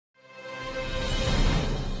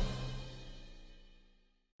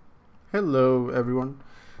Hello everyone,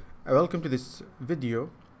 welcome to this video.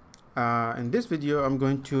 In this video I'm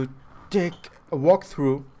going to take a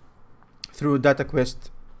walkthrough through DataQuest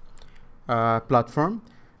platform.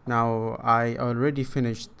 Now I already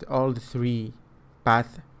finished all the three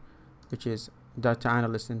paths, which is data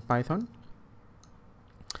analyst in Python,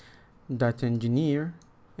 data engineer,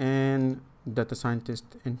 and data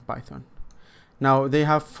scientist in Python. Now they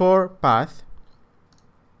have four paths.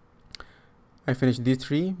 I finished these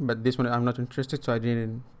three, but this one I'm not interested, so I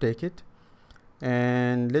didn't take it.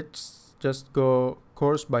 And let's just go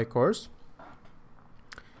course by course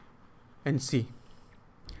and see.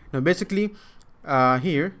 Now basically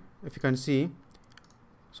here, if you can see,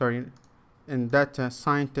 in data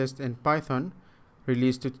scientist in Python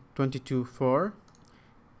released to 22.4,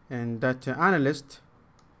 and data analyst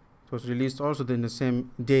was released also in the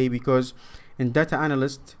same day, because in data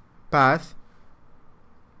analyst path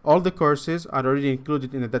all the courses are already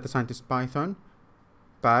included in the data scientist Python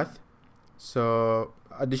path. So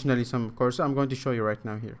additionally some courses I'm going to show you right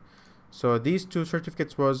now here. So these two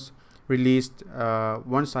certificates was released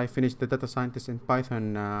once I finished the data scientist in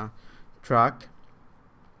Python track.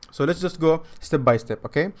 So let's just go step by step.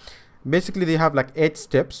 Okay, basically they have like 8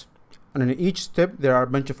 steps, and in each step there are a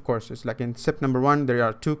bunch of courses. Like in step number 1 there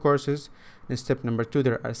are 2 courses, in step number 2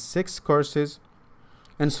 there are 6 courses,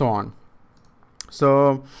 and so on.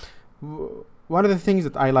 So one of the things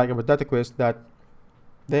that I like about DataQuest that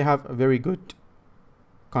they have a very good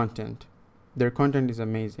content. Their content is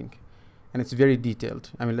amazing and it's very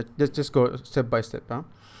detailed. I mean, let's just go step by step.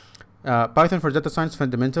 Python for Data Science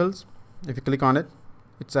Fundamentals, if you click on it,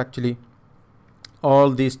 it's actually all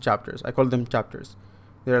these chapters. I call them chapters.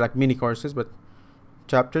 They're like mini courses, but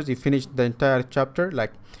chapters. You finish the entire chapter,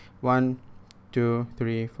 like 1, 2,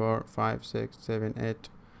 3, 4, 5, 6, 7, 8,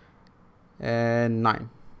 and 9.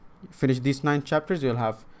 You finish these 9 chapters, you'll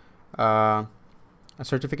have a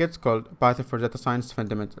certificate called Python for Data Science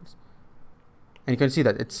Fundamentals, and you can see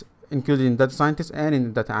that it's included in data scientist and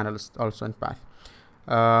in data analyst also in path.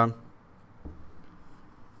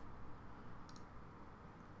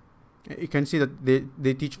 You can see that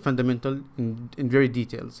they teach fundamental in very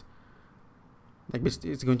details. Like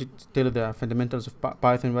it's going to tell you the fundamentals of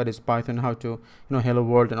Python, what is Python, how to hello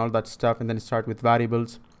world and all that stuff, and then start with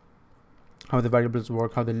variables, how the variables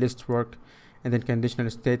work, how the lists work, and then conditional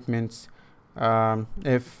statements,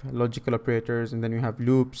 if, logical operators, and then you have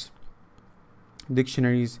loops,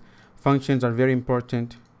 dictionaries. Functions are very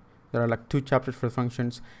important. There are like 2 chapters for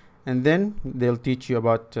functions, and then they'll teach you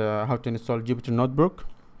about how to install Jupyter Notebook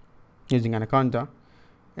using Anaconda,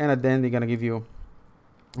 and at the end they're gonna give you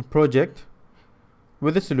a project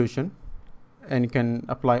with a solution, and you can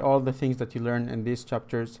apply all the things that you learn in these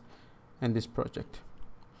chapters and this project.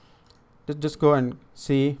 Just go and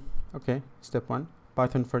see. Okay, step 1,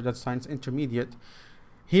 Python for Data Science Intermediate.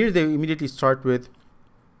 Here they immediately start with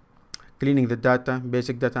cleaning the data,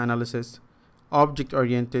 basic data analysis,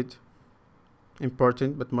 object-oriented,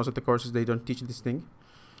 important, but most of the courses they don't teach this thing,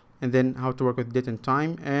 and then how to work with date and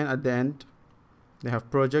time, and at the end they have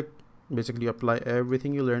project. Basically you apply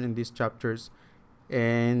everything you learn in these chapters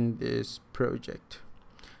and this project.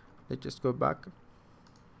 Let's just go back.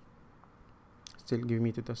 Still give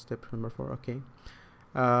me to the step number 4. Okay,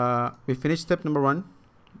 we finished step number 1,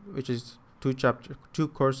 which is 2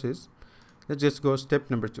 courses. Let's just go step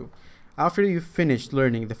number 2. After you finish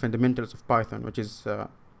learning the fundamentals of Python, which is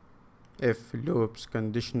if, loops,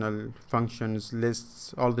 conditional functions,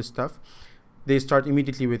 lists, all this stuff, they start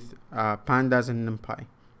immediately with pandas and numpy.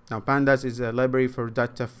 Now pandas is a library for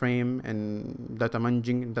data frame and data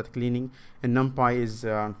munging and data cleaning, and numpy is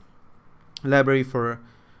a library for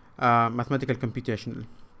mathematical computational.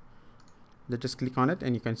 Let's just click on it,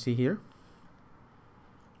 and you can see here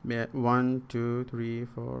 1, 2, 3,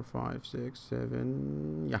 4, 5, 6,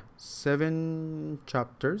 7, yeah, 7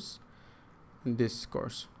 chapters in this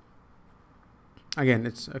course. Again,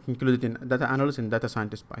 it's included in data analyst and data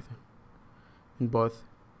scientist Python in both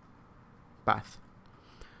paths.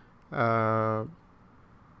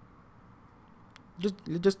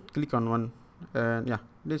 Just click on one, and yeah,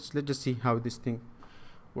 let's just see how this thing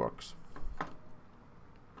works.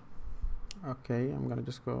 Okay, I'm gonna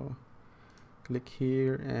just go click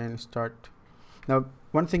here and start. Now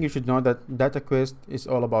one thing you should know, that DataQuest is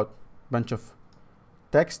all about bunch of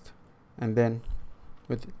text, and then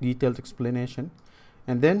with detailed explanation,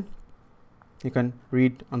 and then you can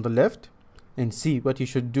read on the left and see what you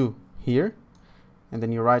should do here, and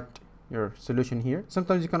then you write your solution here.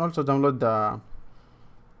 Sometimes you can also download the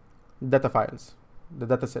data files, the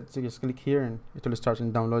data sets. So just click here and it will start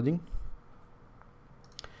in downloading,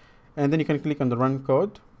 and then you can click on the run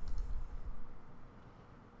code,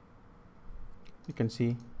 You can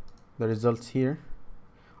see the results here,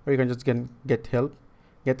 or you can just get help,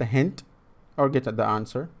 get a hint, or get the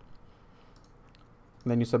answer.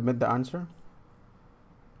 And then you submit the answer,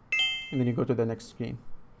 and then you go to the next screen,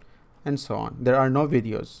 and so on. There are no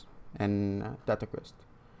videos in DataQuest.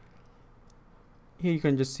 Here you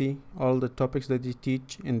can just see all the topics that you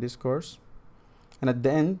teach in this course. And at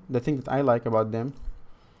the end, the thing that I like about them,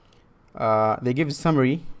 they give a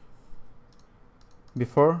summary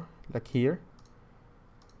before, like here,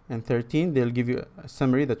 and 13 they'll give you a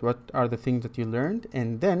summary that what are the things that you learned,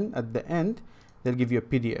 and then at the end they'll give you a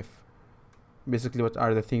PDF, basically what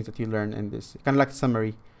are the things that you learned in this, kind of like a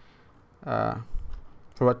summary for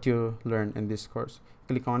what you learn in this course.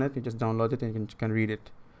 Click on it, you just download it, and you can read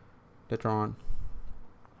it later on.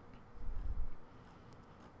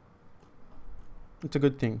 It's a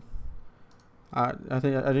good thing. I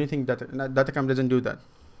don't think that DataCamp doesn't do that.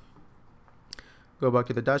 Go back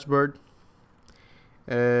to the dashboard.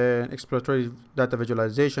 Exploratory data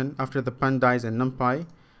visualization. After the pandas and NumPy,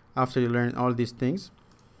 after you learn all these things,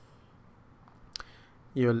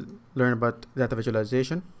 you'll learn about data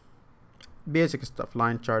visualization, basic stuff: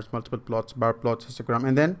 line charts, multiple plots, bar plots, histogram,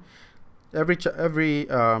 and then every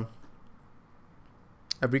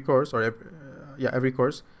course, or every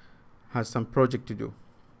course has some project to do,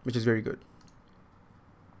 which is very good.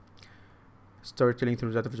 Storytelling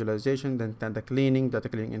through data visualization, then data cleaning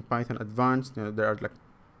in Python advanced. There are like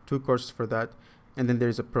 2 courses for that, and then there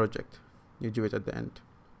is a project. You do it at the end.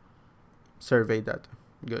 Survey data,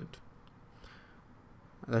 good.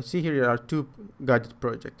 I see here are 2 guided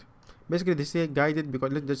projects. Basically, they say guided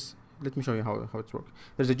because let me show you how it works.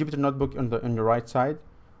 There's a Jupyter notebook on the right side.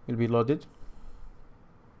 Will be loaded.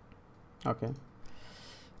 Okay.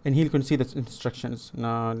 And here you can see the instructions.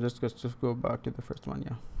 Now let's just go back to the first one.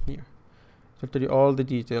 Yeah, here. So I'll tell you all the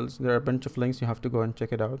details. There are a bunch of links. You have to go and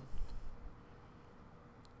check it out.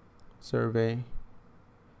 Survey.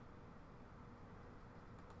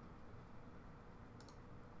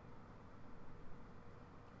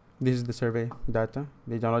 This is the survey data.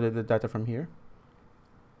 They downloaded the data from here,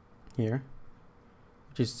 which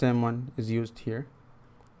is same one is used here.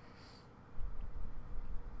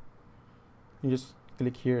 You just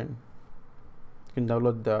click here and you can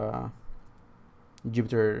download the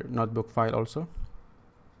Jupyter notebook file also,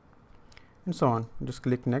 and so on. Just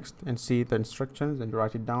click next and see the instructions and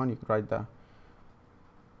write it down. You can write the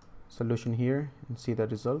solution here and see the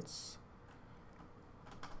results.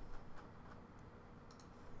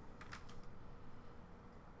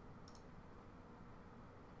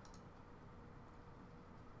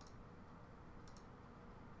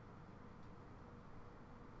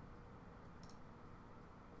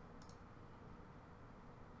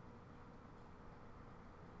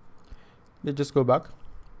 Let's just go back,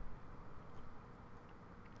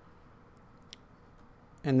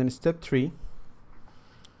 and then step 3,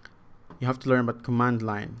 you have to learn about command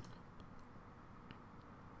line.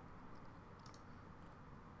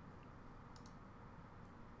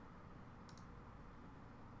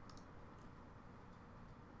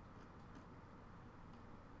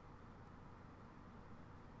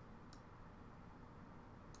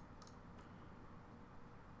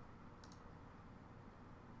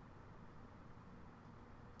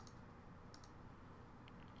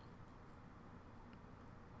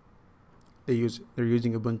 They're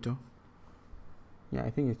using Ubuntu. Yeah, I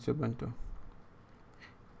think it's Ubuntu.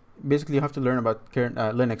 Basically, you have to learn about current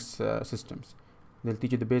Linux systems. They'll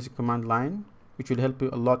teach you the basic command line, which will help you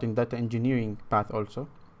a lot in data engineering path also.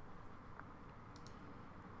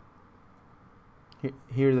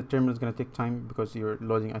 Here the terminal is going to take time because you're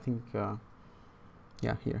loading, I think,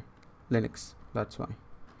 yeah, here, Linux, that's why.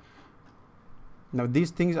 Now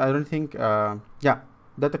these things, I don't think, yeah,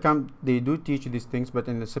 DataCamp, they do teach these things, but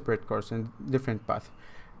in a separate course and different path,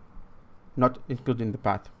 not included in the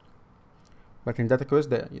path. But in DataQuest,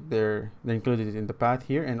 they're included in the path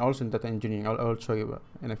here, and also in data engineering. I'll show you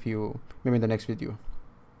in a few, maybe in the next video.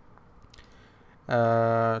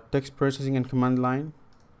 Text processing and command line,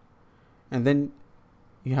 and then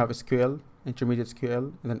you have SQL, intermediate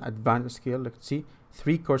SQL, and then advanced SQL. Let's see,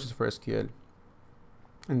 3 courses for SQL,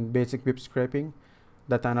 and basic web scraping,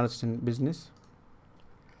 data analysis and business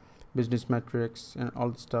metrics, and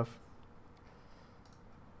all the stuff.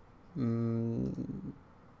 Then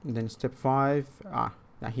step 5,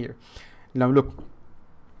 here. Now look,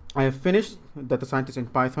 I have finished data scientist in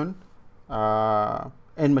Python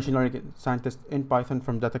and machine learning scientist in Python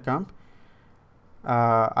from DataCamp.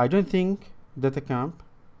 I don't think DataCamp,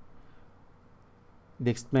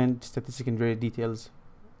 they explained statistics in very details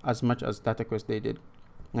as much as DataQuest they did.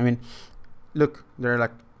 I mean, look, there are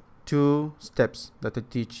like 2 steps that they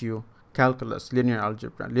teach you calculus, linear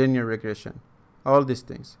algebra, linear regression, all these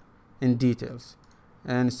things in details,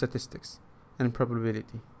 and statistics and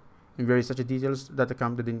probability in very such details that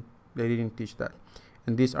they didn't teach that,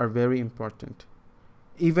 and these are very important.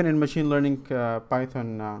 Even in machine learning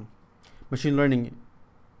Python machine learning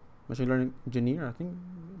engineer, I think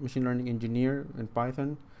machine learning engineer in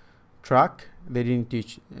Python track, they didn't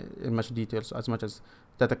teach in much details as much as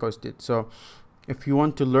DataQuest did. So if you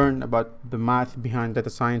want to learn about the math behind data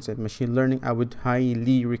science and machine learning, I would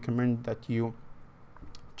highly recommend that you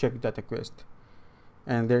check DataQuest,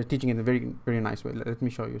 and they're teaching it in a very, very nice way. Let me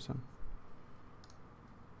show you some.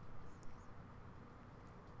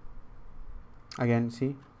 Again,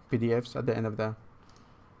 see PDFs at the end of the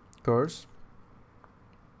course.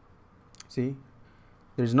 See,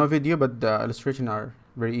 there's no video, but the illustrations are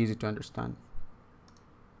very easy to understand.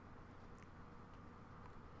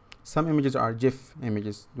 Some images are GIF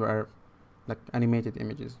images, they are like animated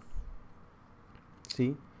images.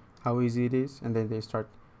 See how easy it is, and then they start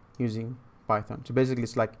using Python. So basically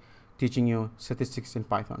it's like teaching you statistics in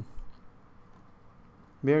Python.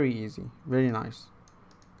 Very easy, very nice,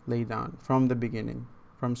 lay down from the beginning,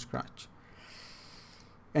 from scratch,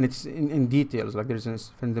 and it's in details. Like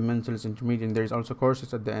there's fundamentals, intermediate, and there's also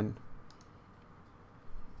courses at the end.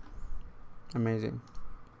 Amazing.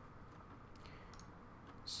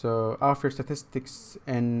 So after statistics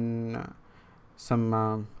and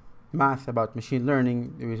some math about machine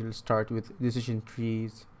learning, we will start with decision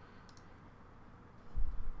trees,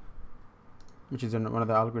 which is one of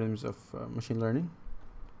the algorithms of machine learning,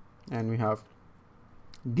 and we have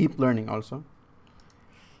deep learning also.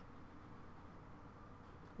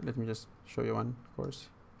 Let me just show you one course.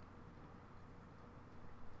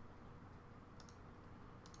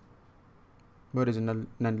 What is a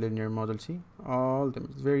nonlinear model? See, all of them.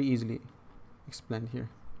 It's very easily explained here.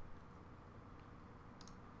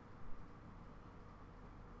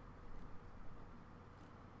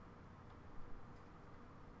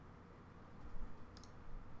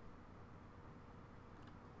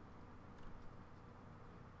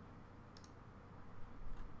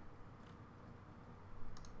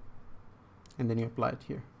 And then you apply it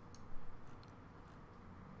here.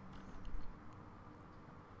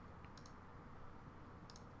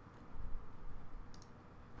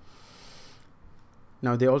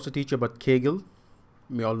 Now they also teach you about Kaggle.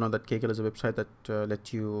 We all know that Kaggle is a website that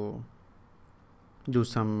lets you do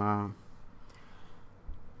some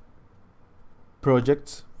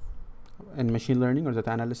projects in machine learning or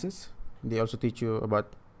data analysis. They also teach you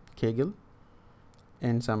about Kaggle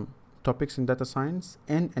and some topics in data science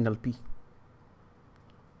and NLP.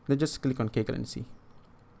 Let's just click on Kaggle and see.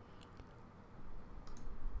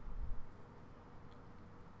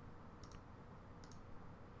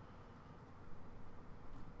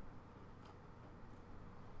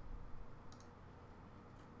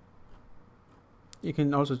 You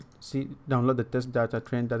can also see, download the test data,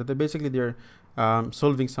 train data. Basically, they're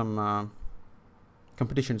solving some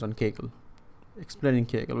competitions on Kaggle, explaining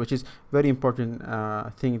Kaggle, which is very important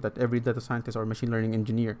thing that every data scientist or machine learning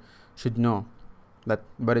engineer should know. That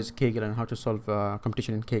what is Kaggle and how to solve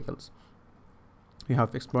competition in Kaggles. We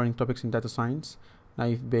have exploring topics in data science,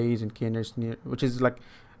 naive Bayes and k-nearest near, which is like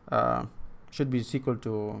should be equal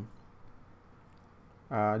to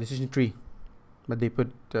decision tree, but they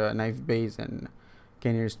put naive Bayes and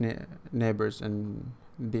k-nearest neighbors in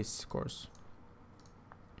this course.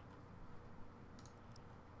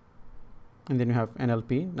 And then you have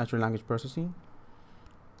NLP, natural language processing,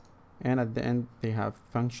 and at the end they have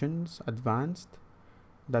functions, advanced,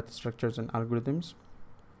 data structures and algorithms.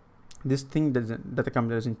 This thing Data Camp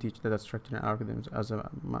doesn't teach data structure and algorithms, as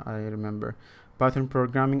I remember. Python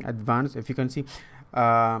programming advanced. If you can see,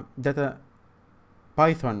 Python,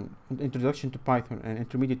 introduction to Python and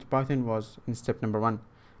intermediate to Python was in step number 1,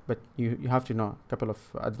 but you have to know a couple of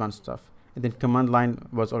advanced stuff. And then command line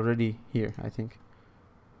was already here, I think.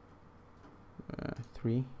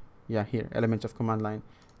 3, yeah, here, elements of command line.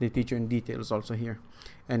 They teach you in details also here,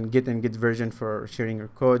 and git version for sharing your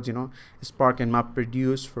codes, you know, Spark and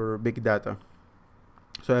MapReduce for big data.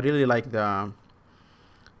 So I really like the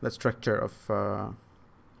structure of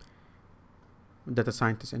data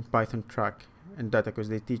scientists and Python track and data, because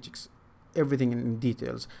they teach everything in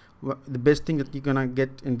details. The best thing that you're gonna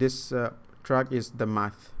get in this track is the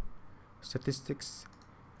math, statistics,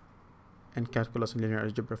 and calculus and linear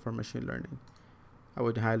algebra for machine learning. I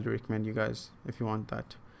would highly recommend you guys if you want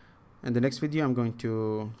that. In the next video, I'm going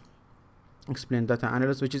to explain data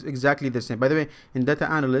analyst, which is exactly the same. By the way, in data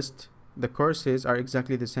analyst, the courses are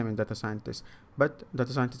exactly the same in data scientist, but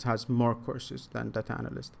data scientist has more courses than data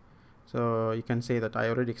analyst. So you can say that I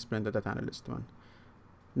already explained the data analyst one.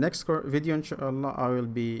 Next video, inshallah, I will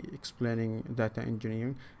be explaining data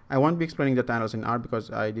engineering. I won't be explaining data analysis in R because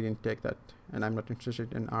I didn't take that and I'm not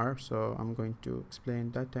interested in R, so I'm going to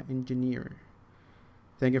explain data engineering.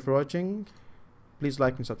 Thank you for watching. Please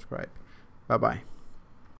like and subscribe. Bye bye.